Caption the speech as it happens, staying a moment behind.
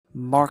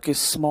Marcus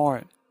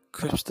Smart,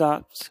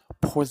 Kristaps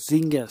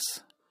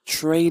Porziņģis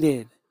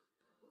traded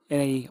in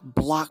a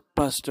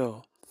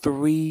blockbuster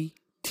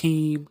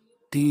 3-team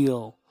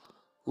deal.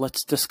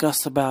 Let's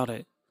discuss about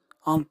it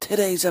on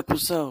today's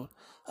episode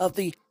of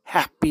the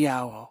Happy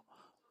Hour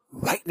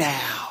right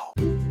now.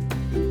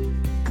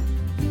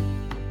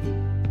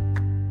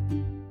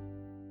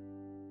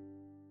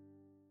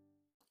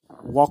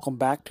 Welcome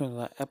back to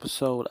another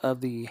episode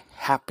of the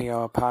Happy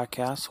Hour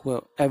podcast,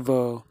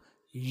 wherever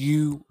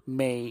you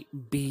may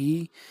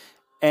be.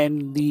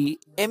 And the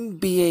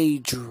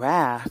NBA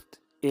draft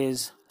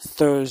is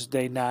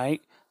Thursday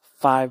night,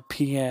 5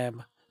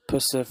 p.m.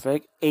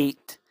 Pacific,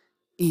 8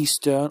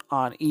 Eastern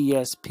on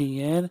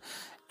ESPN.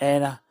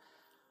 And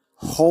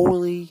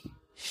holy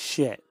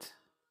shit,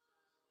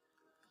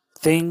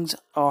 things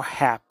are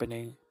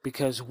happening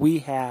because we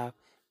have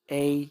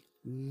a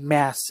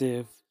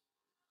massive,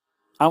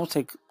 I would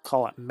say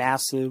call it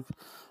massive,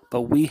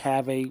 but we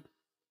have a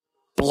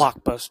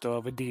blockbuster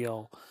of a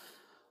deal.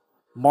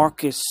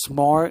 Marcus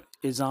Smart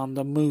is on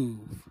the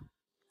move.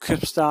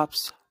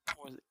 Kristaps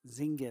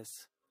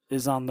Porziņģis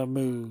is on the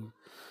move.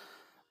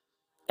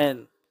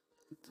 And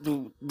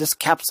this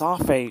caps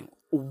off a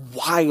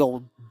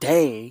wild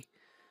day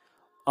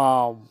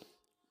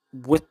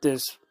with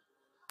this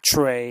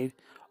trade.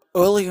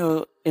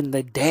 Earlier in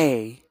the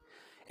day,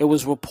 it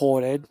was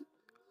reported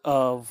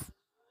of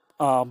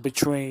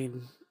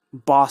between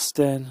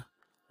Boston,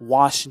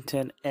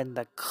 Washington, and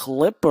the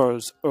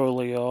Clippers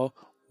earlier,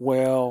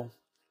 where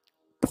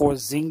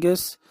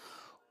Porziņģis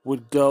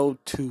would go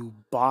to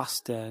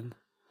Boston,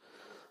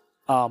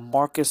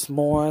 Marcus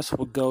Morris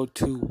would go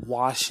to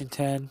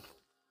Washington,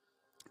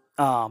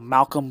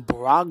 Malcolm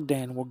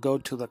Brogdon would go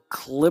to the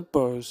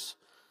Clippers,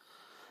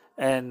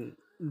 and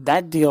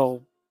that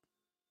deal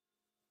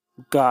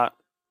got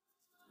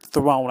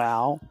thrown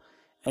out.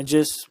 And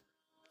just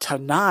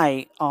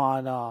tonight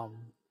on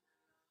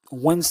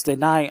Wednesday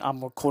night,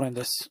 I'm recording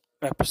this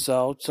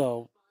episode,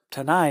 so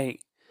tonight,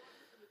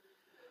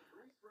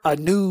 a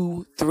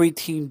new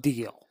 3-team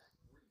deal.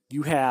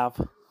 You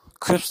have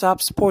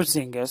Kristaps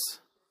Porziņģis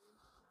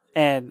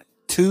and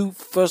 2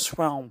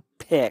 first-round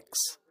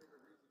picks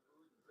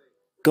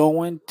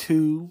going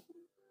to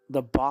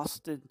the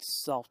Boston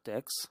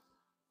Celtics.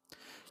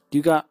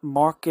 You got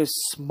Marcus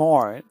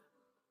Smart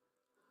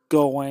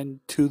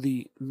going to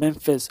the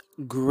Memphis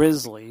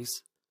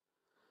Grizzlies.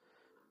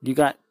 You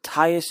got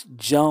Tyus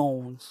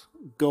Jones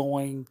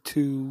going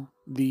to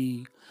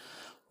the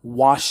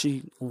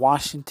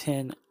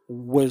Washington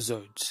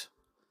Wizards.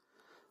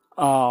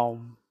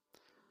 And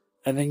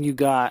then you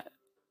got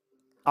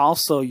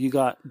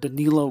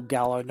Danilo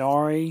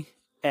Gallinari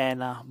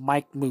and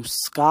Mike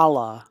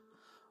Muscala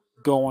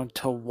going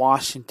to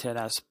Washington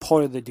as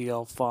part of the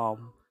deal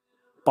from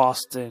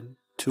Boston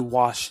to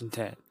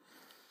Washington.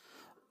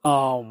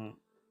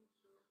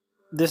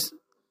 This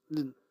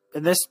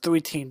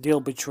 3-team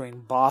deal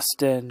between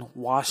Boston,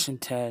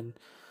 Washington,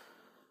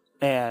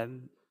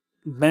 and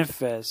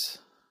Memphis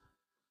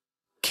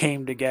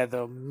came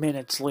together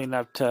minutes leading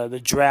up to the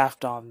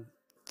draft on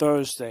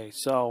Thursday.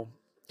 So,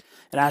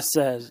 and I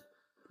said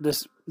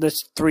this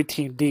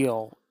 3-team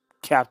deal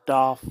capped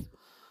off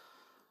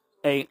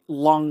a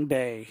long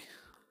day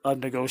of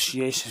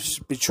negotiations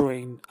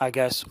between, I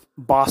guess,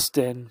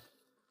 Boston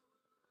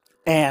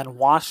and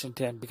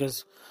Washington,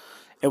 because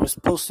it was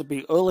supposed to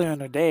be earlier in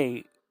the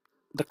day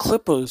the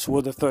Clippers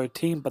were the 3rd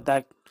team, but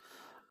that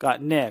got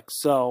nixed.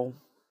 So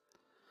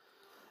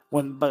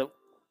when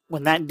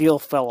that deal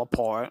fell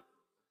apart,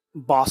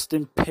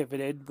 Boston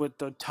pivoted with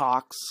the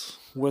talks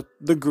with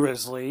the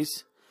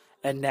Grizzlies,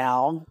 and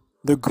now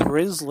the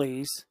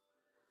Grizzlies,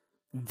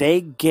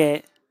 they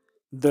get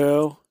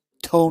their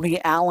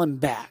Tony Allen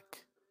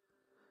back.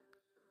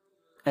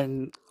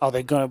 And are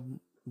they going to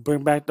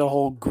bring back the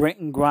whole grit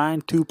and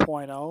grind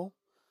 2.0?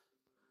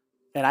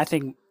 And I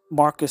think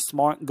Marcus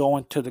Smart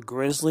going to the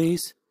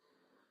Grizzlies,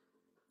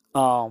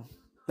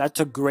 that's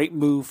a great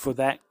move for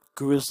that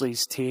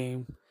Grizzlies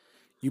team.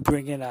 You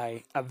bring in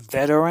a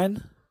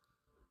veteran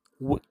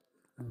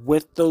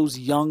with those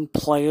young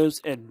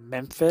players in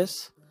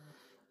Memphis,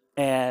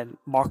 and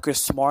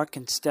Marcus Smart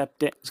can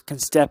step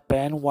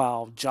in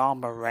while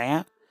John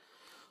Morant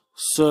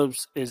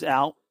is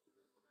out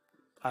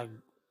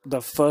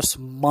the first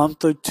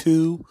month or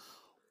two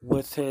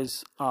with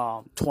his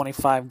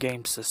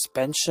 25-game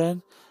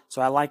suspension.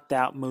 So I like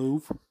that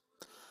move.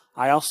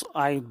 I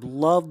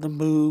love the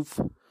move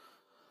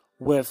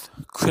with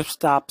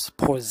Kristaps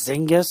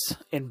Porziņģis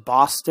in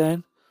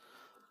Boston.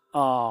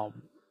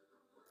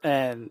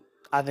 And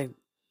I think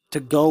to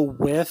go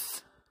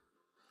with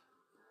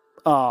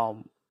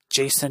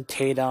Jason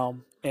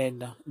Tatum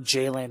and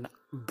Jaylen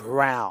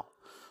Brown.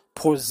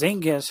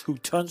 Porziņģis, who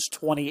turns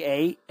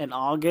 28 in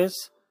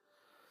August,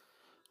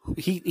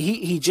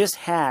 he just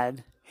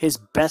had his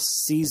best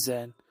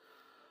season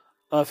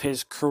of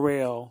his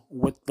career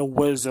with the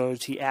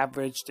Wizards. He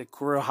averaged a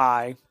career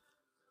high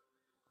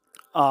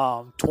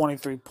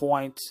 23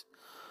 points,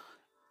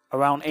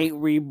 around 8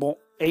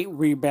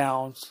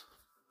 rebounds,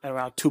 and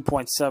around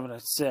 2.7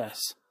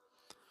 assists.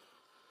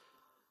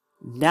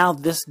 Now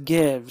this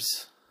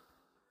gives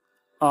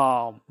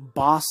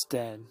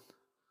Boston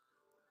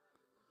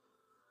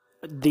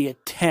the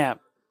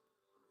attempt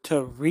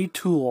to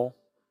retool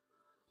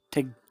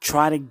to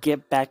try to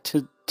get back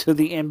to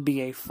the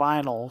NBA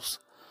Finals,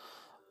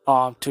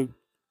 to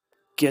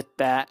get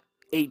that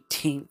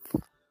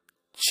 18th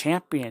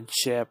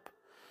championship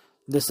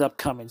this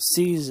upcoming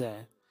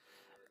season.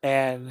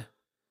 And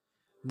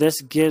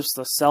this gives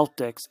the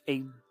Celtics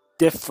a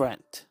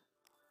different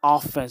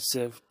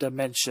offensive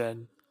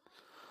dimension,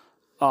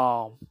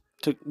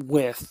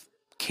 with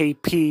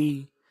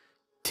KP,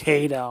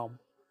 Tatum,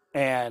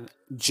 and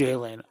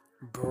Jaylen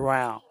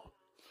Brown.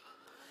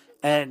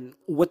 And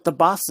with the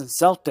Boston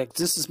Celtics,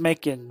 this is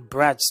making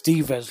Brad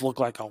Stevens look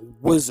like a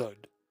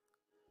wizard.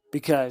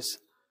 Because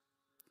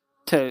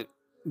to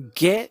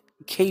get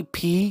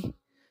KP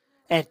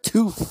and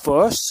 2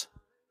 firsts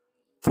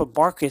for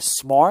Marcus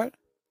Smart,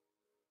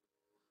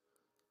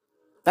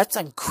 that's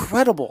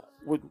incredible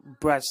what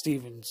Brad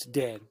Stevens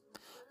did.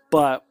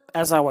 But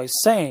as I was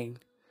saying,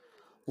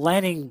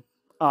 landing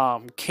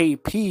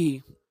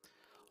KP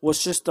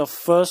was just the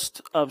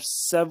first of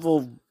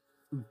several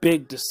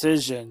big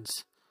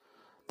decisions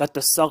that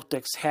the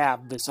Celtics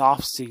have this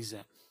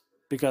offseason.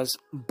 Because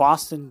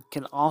Boston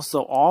can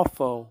also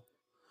offer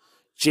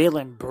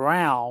Jaylen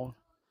Brown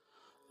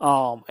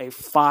a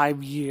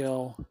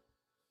 5-year,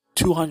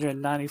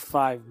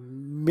 $295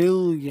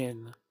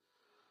 million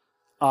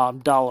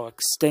dollar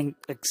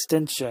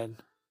extension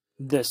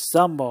this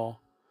summer,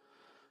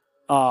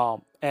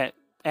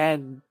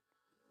 and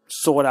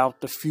sort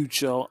out the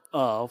future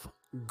of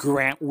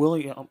Grant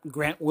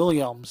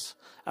Williams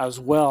as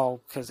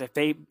well. Because if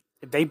they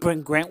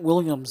bring Grant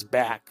Williams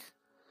back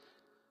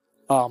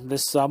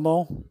this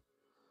summer,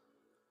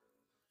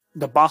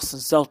 the Boston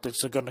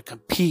Celtics are going to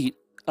compete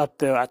up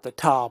there at the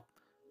top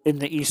in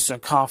the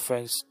Eastern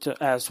Conference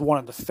as one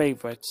of the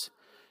favorites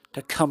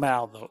to come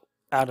out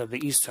of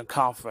the Eastern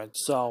Conference.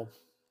 So,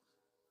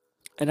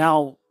 and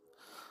now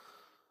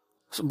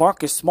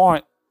Marcus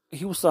Smart,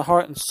 he was the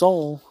heart and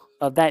soul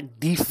of that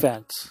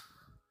defense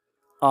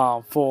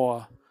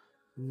for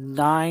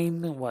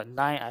 9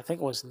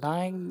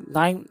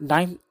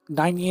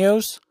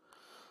 years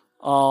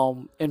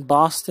in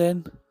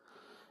Boston.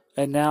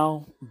 And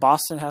now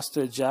Boston has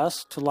to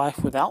adjust to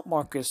life without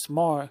Marcus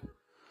Smart,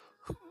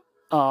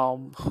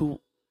 who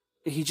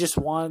he just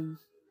won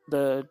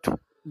the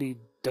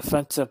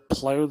Defensive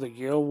Player of the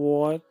Year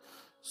award.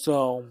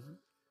 So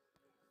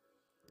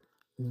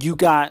you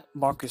got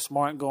Marcus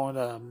Smart going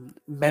to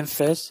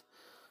Memphis.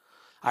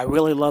 I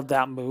really love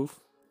that move.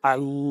 I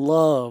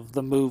love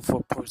the move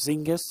for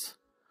Porziņģis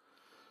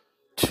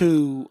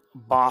to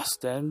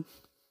Boston.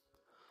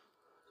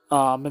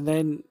 And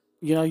then,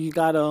 you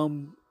got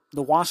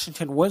the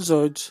Washington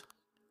Wizards,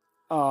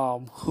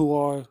 who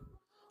are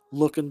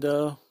looking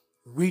to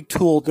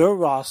retool their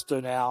roster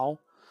now,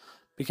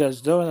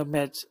 because they're in the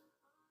midst.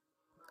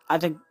 I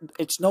think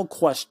it's no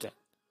question.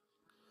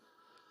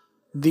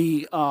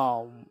 The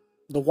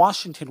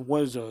Washington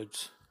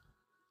Wizards,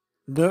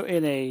 they're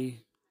in a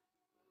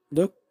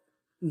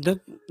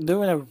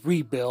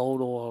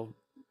rebuild or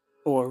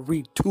a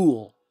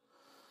retool.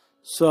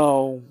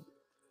 So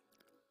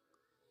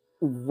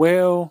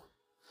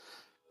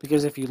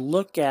because if you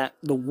look at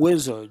the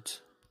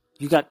Wizards,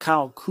 you got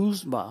Kyle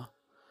Kuzma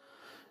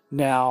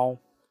now,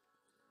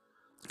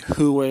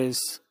 who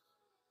is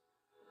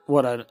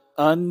an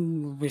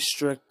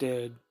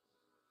unrestricted,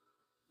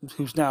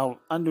 who's going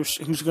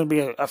to be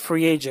a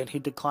free agent. He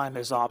declined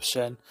his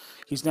option.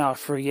 He's now a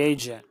free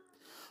agent.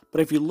 But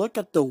if you look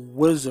at the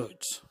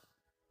Wizards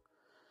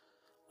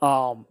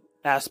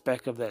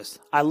aspect of this,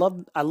 I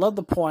love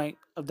the point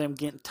of them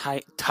getting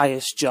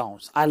Tyus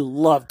Jones. I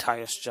love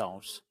Tyus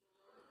Jones.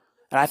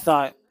 And I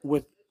thought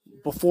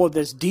before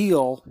this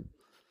deal,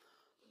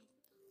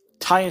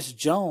 Tyus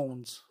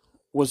Jones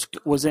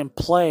was in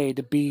play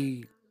to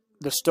be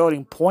the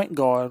starting point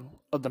guard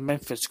of the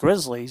Memphis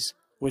Grizzlies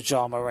with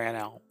John Moran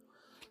out.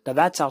 Now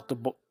that's out the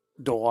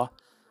door.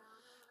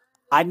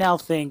 I now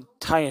think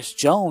Tyus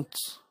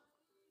Jones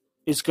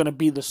is going to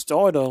be the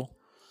starter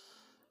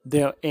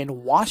there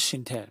in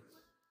Washington.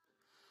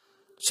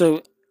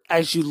 So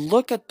as you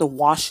look at the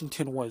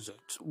Washington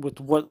Wizards with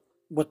what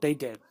they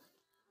did,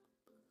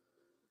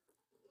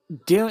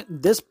 during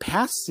this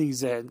past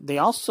season, they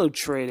also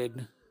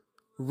traded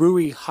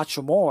Rui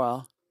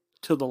Hachimura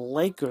to the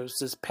Lakers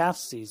this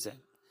past season.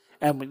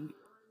 And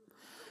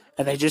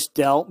they just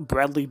dealt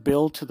Bradley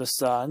Beal to the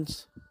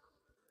Suns.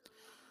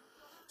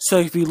 So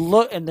if you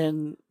look, and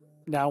then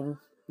now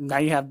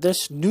you have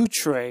this new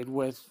trade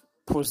with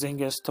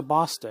Porziņģis to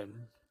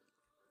Boston.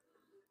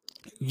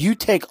 You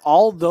take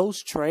all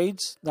those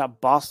trades that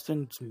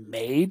Boston's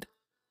made.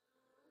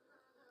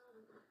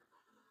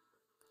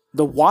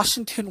 The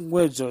Washington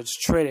Wizards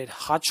traded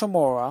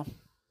Hachimura,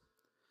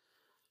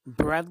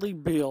 Bradley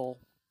Beal,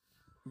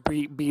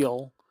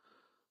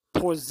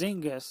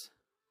 Porziņģis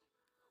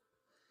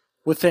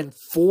within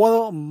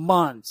 4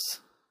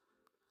 months,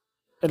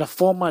 in a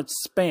 4-month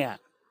span.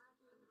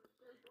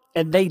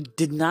 And they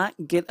did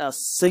not get a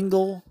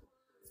single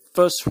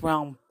first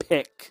round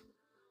pick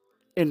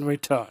in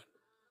return.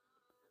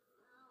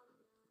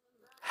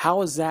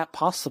 How is that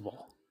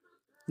possible?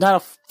 Not a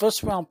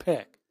first round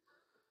pick.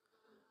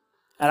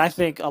 And I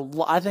think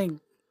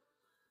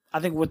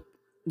what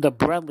the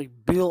Bradley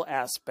Beal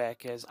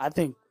aspect is, I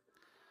think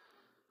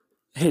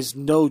his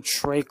no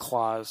trade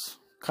clause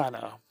kind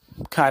of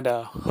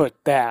hurt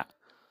that.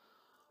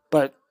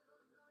 But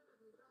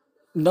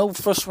no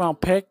first round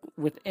pick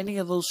with any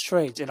of those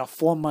trades in a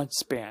 4-month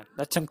span.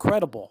 That's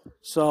incredible.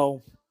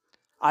 So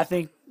I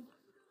think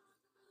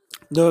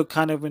they're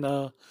kind of in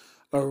a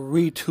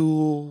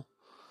retool,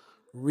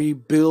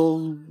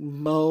 rebuild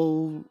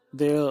mode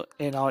there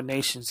in our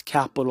nation's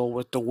capital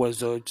with the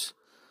Wizards.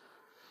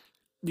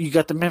 You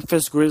got the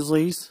Memphis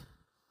Grizzlies.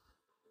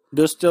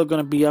 They're still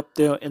going to be up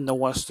there in the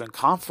Western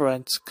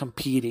Conference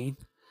competing.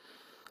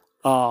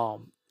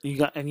 You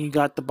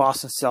got the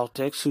Boston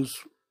Celtics, who's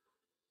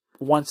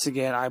once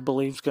again, I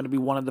believe, is going to be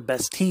one of the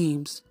best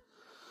teams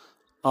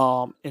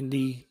in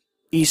the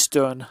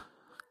Eastern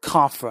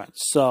Conference.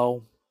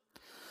 So,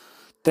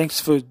 thanks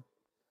for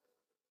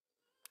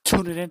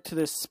tuning into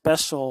this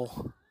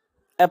special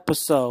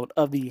episode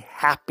of the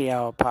Happy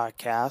Hour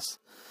podcast.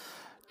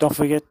 Don't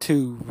forget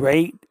to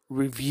rate,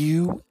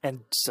 review,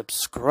 and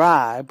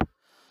subscribe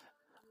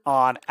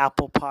on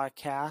Apple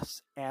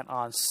Podcasts and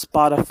on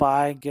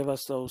Spotify. Give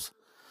us those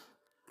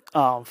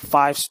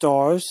 5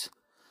 stars.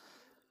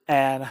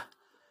 And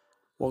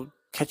we'll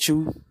catch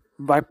you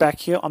right back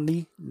here on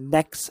the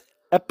next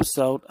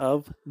episode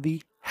of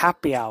the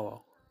Happy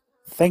Hour.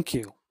 Thank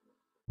you.